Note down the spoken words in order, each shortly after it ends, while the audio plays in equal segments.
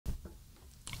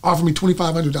offered me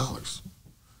 $2,500.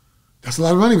 That's a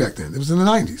lot of money back then. It was in the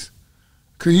 90s.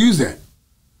 Could use that.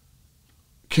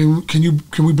 Can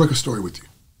we break a story with you?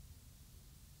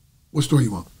 What story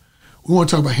you want? We want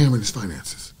to talk about Hammer and his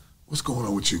finances. What's going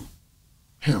on with you,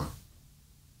 Hammer?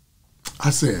 I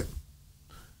said,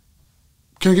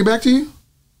 can I get back to you?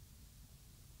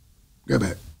 Got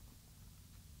back.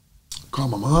 Call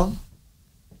my mom.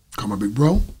 Call my big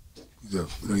bro. He's a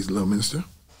little minister.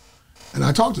 And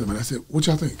I talked to them and I said, what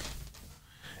y'all think?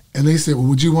 And they said, well,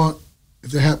 would you want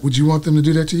them to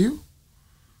do that to you?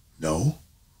 No.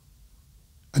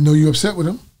 I know you're upset with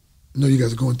them. I know you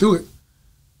guys are going through it.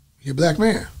 You're a black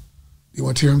man. You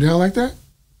want to tear him down like that?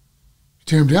 You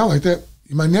tear him down like that,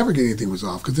 you might never get anything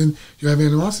resolved because then you have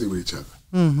animosity with each other.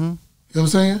 Mm-hmm. You know what I'm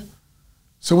saying?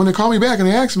 So when they called me back and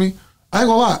they asked me, I ain't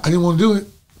gonna lie, I didn't want to do it,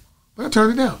 but I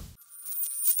turned it down.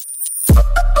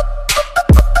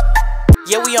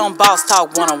 Yeah, we on Boss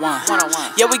Talk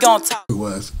 101. Yeah, we gonna talk. It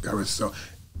was, got rich, so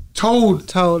told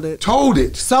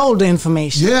it. Sold the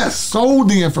information. Yes, sold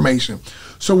the information.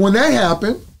 So when that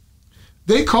happened,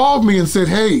 they called me and said,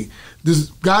 hey, this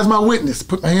guy's my witness.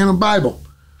 Put my hand on the Bible.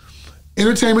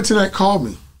 Entertainment Tonight called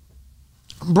me.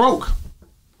 I'm broke.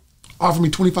 Offered me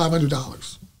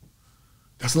 $2,500.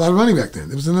 That's a lot of money back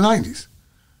then. It was in the 90s.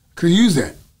 Could use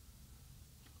that.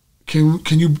 Can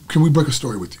we break a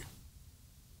story with you?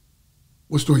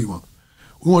 What story you want?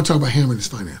 We want to talk about Hammer and his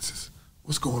finances.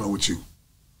 What's going on with you,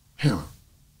 Hammer?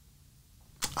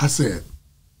 I said,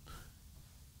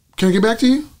 can I get back to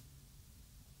you?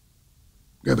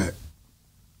 Got back.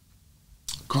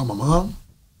 Call my mom.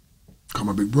 Call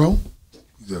my big bro.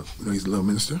 He's a little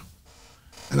minister.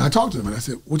 And I talked to them and I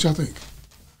said, what y'all think?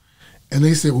 And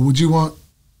they said, well, would you want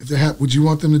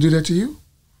them to do that to you?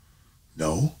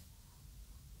 No.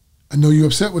 I know you're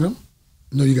upset with them.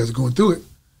 I know you guys are going through it.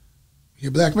 You're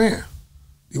a black man.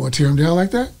 You want to tear him down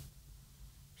like that?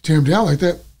 You tear him down like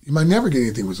that, you might never get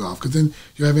anything resolved because then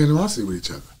you have animosity with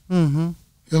each other. Mm-hmm. You know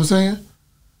what I'm saying?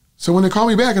 So when they called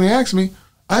me back and they asked me,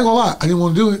 I ain't gonna lie, I didn't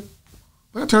want to do it,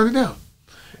 but I turned it down.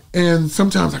 And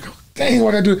sometimes I go, dang,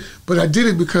 why'd I do it? But I did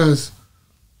it because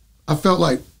I felt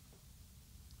like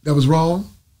that was wrong.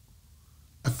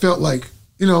 I felt like,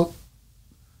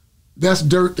 that's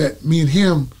dirt that me and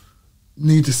him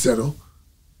need to settle.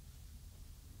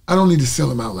 I don't need to sell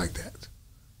him out like that.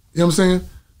 You know what I'm saying?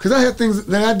 Because I had things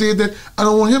that I did that I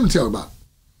don't want him to tell about.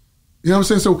 You know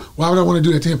what I'm saying? So why would I want to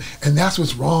do that to him? And that's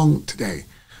what's wrong today.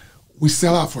 We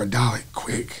sell out for $1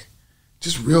 quick,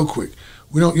 just real quick.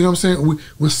 We don't, you know what I'm saying?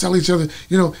 We'll sell each other,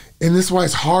 and this is why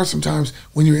it's hard sometimes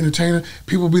when you're an entertainer.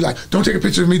 People be like, don't take a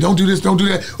picture of me, don't do this, don't do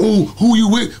that. Oh, who you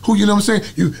with? Who, you know what I'm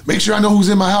saying? You make sure I know who's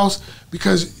in my house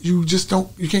because you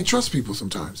can't trust people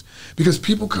sometimes because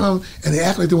people come and they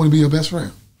act like they want to be your best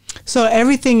friend. So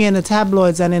everything in the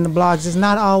tabloids and in the blogs is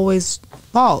not always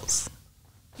false.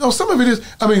 No, some of it is.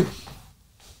 I mean,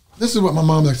 this is what my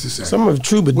mom likes to say. Some of it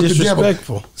true, but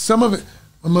disrespectful. Some of it,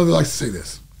 my mother likes to say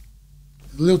this.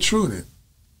 There's a little true in it.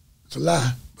 It's a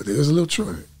lie, but there's a little true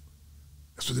in it.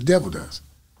 That's what the devil does.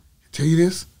 He tell you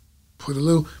this, put a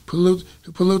little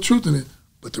truth in it,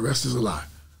 but the rest is a lie.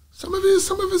 Some of it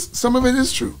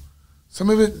is true.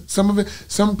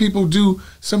 Some people do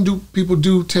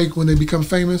take when they become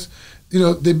famous. They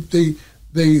think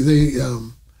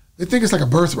it's like a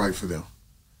birthright for them.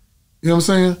 You know what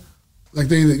I'm saying?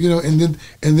 Like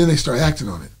and then they start acting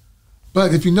on it.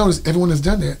 But if you notice, everyone that's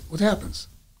done that, what happens?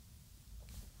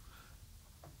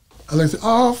 I like to say,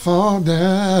 all fall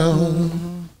down.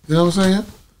 Mm-hmm. You know what I'm saying?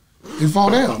 You fall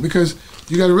down because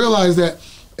you got to realize that.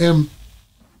 And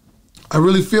I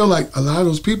really feel like a lot of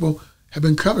those people have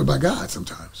been covered by God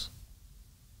sometimes.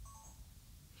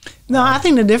 No, I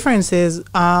think the difference is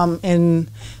in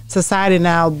society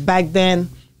now. Back then,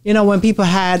 when people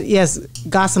had,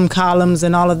 gossip columns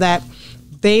and all of that,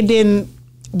 they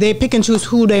pick and choose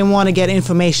who they want to get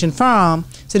information from.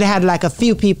 So they had like a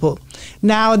few people.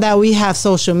 Now that we have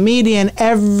social media and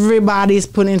everybody's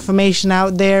putting information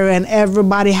out there and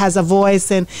everybody has a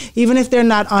voice, and even if they're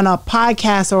not on a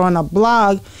podcast or on a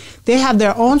blog, they have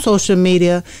their own social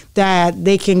media that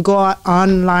they can go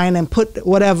online and put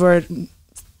whatever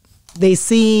they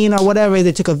seen or whatever.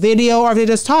 They took a video or they're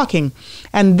just talking.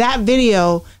 And that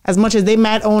video, as much as they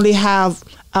might only have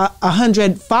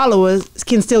 100 followers,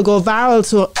 can still go viral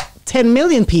to 10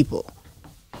 million people.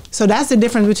 So that's the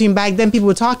difference between back then people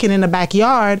were talking in the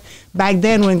backyard. Back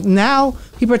then, now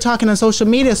people are talking on social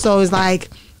media. So it's like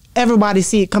everybody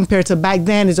see it compared to back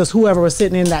then. It's just whoever was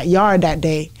sitting in that yard that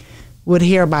day would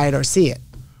hear about it or see it.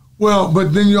 Well,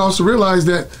 but then you also realize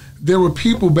that there were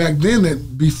people back then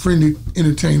that befriended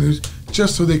entertainers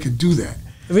just so they could do that.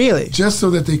 Really? Just so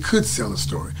that they could sell a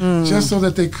story. Just so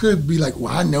that they could be like,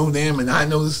 well, I know them and I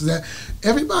know this is that.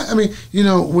 Everybody, I mean, you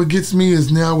know, what gets me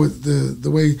is now with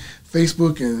the way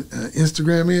Facebook and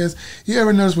Instagram is, you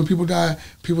ever notice when people die,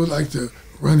 people like to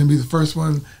run and be the first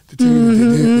one to tell you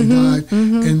that they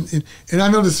died. And I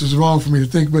know this is wrong for me to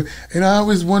think, but, and I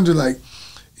always wonder, like,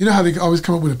 you know how they always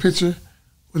come up with a picture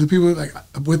with the people, like,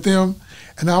 with them?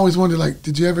 And I always wonder, like,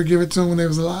 did you ever give it to them when they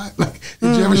was alive? Like,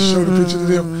 did you ever show the picture to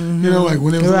them? You know, like,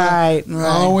 when they was alive? Right.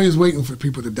 I'm always waiting for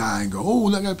people to die and go, oh,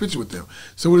 look, I got a picture with them.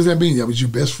 So what does that mean? That was your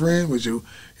best friend? Was you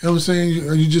know what I'm saying?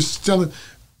 Are you just telling,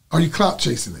 are you clout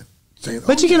chasing it? Saying,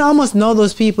 but you can almost know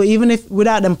those people even if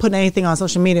without them putting anything on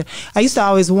social media. I used to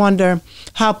always wonder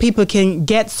how people can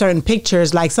get certain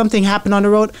pictures, like something happened on the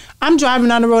road. I'm driving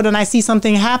on the road and I see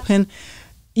something happen.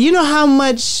 You know how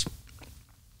much,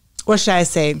 what should I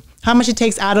say, how much it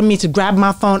takes out of me to grab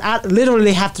my phone. I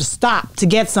literally have to stop to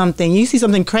get something. You see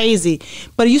something crazy,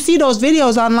 but you see those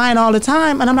videos online all the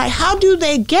time and I'm like, how do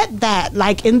they get that,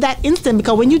 like, in that instant?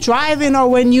 Because when you're driving or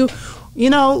when you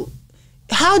know,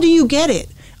 how do you get it?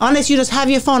 Unless you just have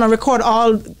your phone and record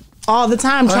all the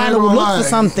time trying to look for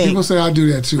something. People say I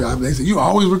do that too. They say, you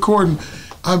always recording.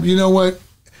 You know what?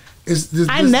 It's this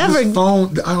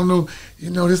phone, I don't know,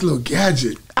 you know, this little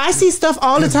gadget. I see stuff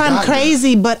all the time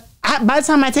crazy, but by the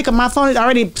time I take up my phone,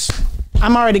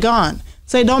 I'm already gone.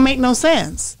 So it don't make no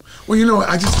sense. Well, you know,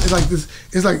 it's like this.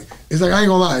 It's like I ain't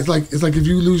gonna lie. It's like if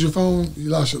you lose your phone, you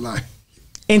lost your life.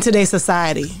 In today's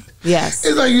society, yes.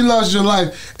 It's like you lost your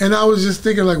life. And I was just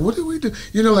thinking, like, what did we do?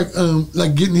 You know,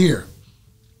 like getting here.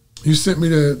 You sent me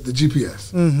the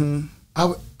GPS.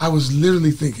 I was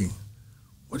literally thinking,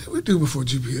 what did we do before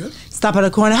GPS? Stop at a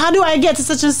corner. How do I get to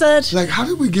such and such? Like, how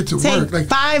did we get to work? Like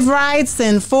 5 rights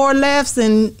and 4 lefts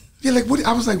and... Yeah, like, what?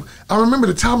 I was like, I remember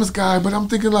the Thomas guy, but I'm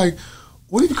thinking, like,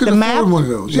 what if you could afford one of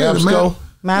those? Yeah, the map.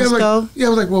 Maps go. Yeah, I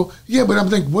was like, well, yeah, but I'm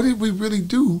thinking, what did we really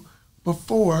do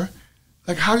before?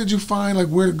 Like, how did you find, like,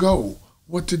 where to go,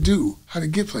 what to do, how to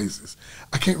get places?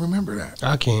 I can't remember that.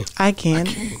 I can't. I can't.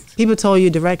 People told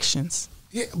you directions.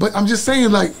 Yeah, but I'm just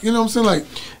saying, like, you know what I'm saying? Like,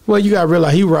 well, you got to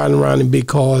realize he riding around in big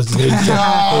cars. Being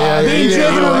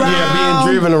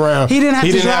driven around. He didn't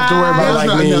have to worry about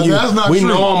like me and you. That's not we true.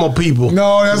 normal people.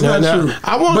 No, that's not true.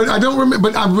 But I don't remember.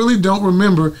 But I really don't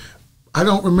remember. I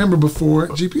don't remember before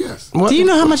GPS. What? Do you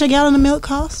know how much a gallon of milk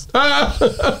costs? Yeah,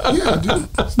 dude,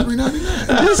 it's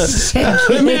 $3.99.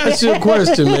 Let me ask you a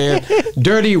question, man.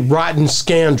 Dirty, rotten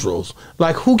scoundrels.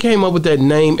 Like, who came up with that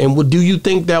name, and do you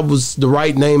think that was the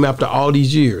right name after all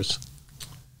these years?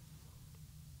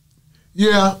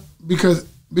 Yeah, because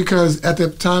at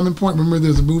that time and point, remember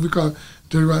there's a movie called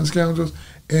Dirty Rotten Scoundrels,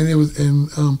 and it was and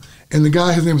the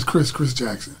guy, his name was Chris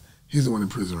Jackson. He's the one in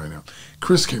prison right now.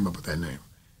 Chris came up with that name.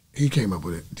 He came up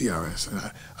with it, DRS, and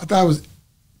I thought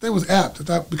it was apt. I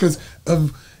thought because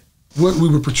of what we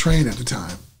were portraying at the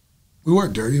time, we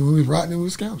weren't dirty, we were rotten, and we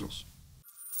were scoundrels.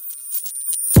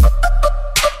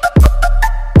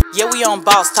 Yeah, we on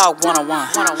Boss Talk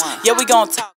 101. Yeah, we gonna talk.